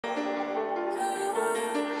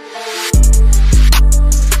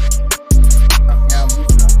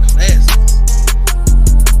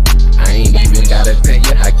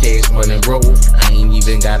cash money roll. I ain't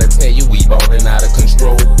even gotta tell you we ballin' out of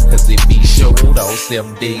control. Cause it be showed all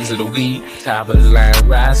 7 days of the week. Top of the line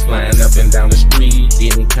rides flying up and down the street.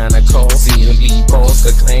 Any kind of call, CMB boss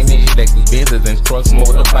could claim it. Lexus Benzes and trucks,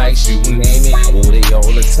 motorbikes, you name it. Oh, they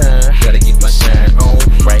all the time, gotta get my shine on.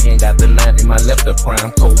 Right hand got the 9 in my left, the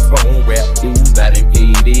prime cold phone. Rap dudes, I done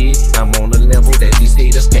paid it. I'm on a level that these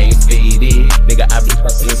haters can't fade it. Nigga, I been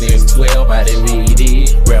hustling since 12, I done made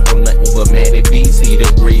it. Rap on nothing but Mannie beats, he the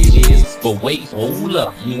greatest. But wait, hold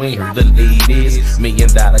up, you ain't heard the latest. $1 million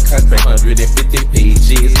contract, 150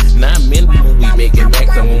 pages. 9 minimum, we making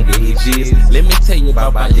maximum wages. Let me tell you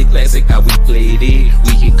about the classic, how we played it.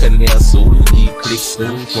 We hit canal so we click so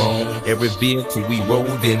wrong. Every vehicle we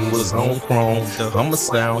rolled in was on chrome. I'm a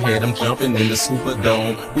sound, had them jumping in the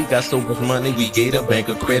Superdome. We got so much money, we gave the bank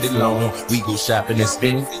a credit loan. We go shopping and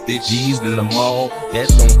spend the G's in the mall. That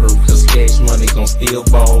don't hurt, cause cash money gon' still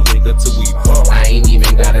ball, nigga, till we fall. I ain't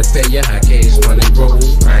even gotta tell you how cash money roll.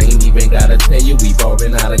 I ain't even gotta tell you we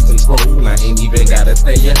ballin' out of control. I ain't even gotta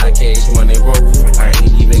tell you how cash money roll. I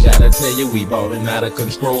ain't even gotta tell you we ballin' out of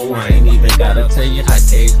control. I ain't even gotta tell you how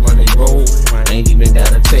cash money roll. I ain't even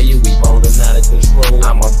gotta tell you we ballin' out of control.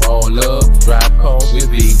 I'm a baller, drive cars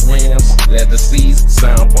with big rims, leather seats,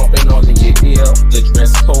 sound bumping all in your ear. The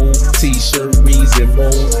dress code, t-shirt, reads and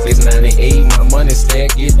more. It's 98, my money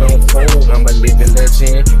stack, it don't fold. I'm a living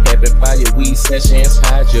legend, having fire weed sessions.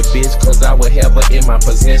 Hide your bitch, cause I will have her in my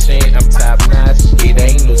possession. I'm top notch, it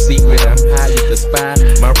ain't no secret, I'm high, you can spy.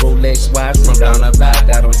 My Rolex watch from down the block,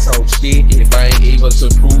 I don't talk shit. If I ain't able to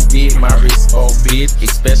prove it, my wrist all bitch.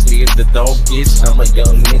 Especially if the dog bitch, I'm a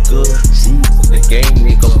young nigga. True to the game,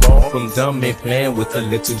 nigga. Ball from dumb and playing with a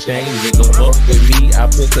little chain, nigga. Fuck with me, I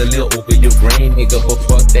put a little over your brain, nigga. But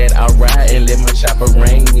fuck that, I ride and let my chopper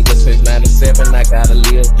rain, nigga. Since 97, I got a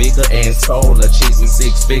little bigger and taller. Chasing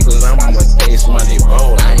 6 figures, I'm on a cash money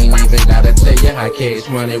roll. I ain't even gotta tell you how cash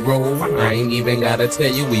money roll. I ain't even gotta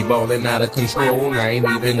tell you we ballin' out of control. I ain't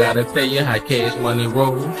even gotta tell you how cash money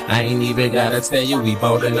roll. I ain't even gotta tell you we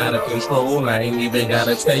ballin' out of control. I ain't even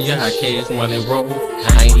gotta tell you how cash money roll.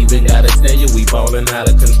 I ain't even gotta tell you we ballin' out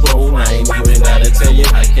of control. I ain't even gotta tell you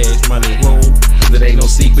how cash money roll. Cause it ain't no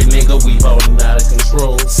secret, nigga, we ballin' out of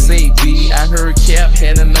control. Say B, I heard Cap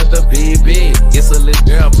had another baby. It's a little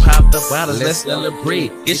girl popped up out of let's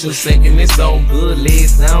celebrate. It's your second, it's all good.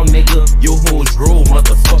 Legs down, nigga. Your whole drool,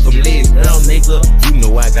 motherfucker, legs down, nigga. You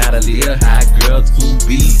know I got a little high girl to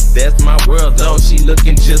be. That's my world, dog. She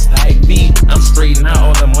looking just like me. I'm straightening out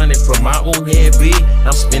all the money from my old head, B.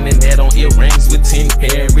 I'm spending that on earrings with 10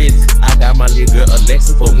 carats. I got my little girl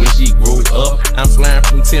Alexa for when she grow up. I'm flying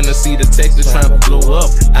from Tennessee to Texas trying to blow up.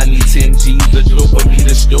 I need 10 G's to blow for me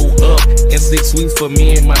to show up. And 6 weeks for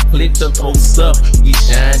me and my clique to post up. We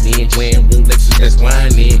shining, wearing Rolexes that's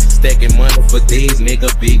whining. Stacking money for days,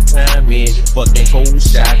 nigga, big time in. Fucking whole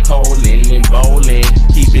shot calling and ballin'.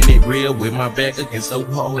 Keeping it real with my back against the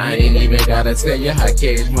wall. I ain't even gotta tell you how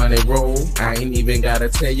cash money roll. I ain't even gotta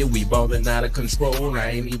tell you we ballin' out of control. I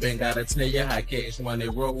ain't even gotta tell you how cash money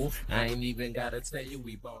roll. I ain't even gotta tell you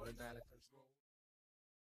we ballin' out of control.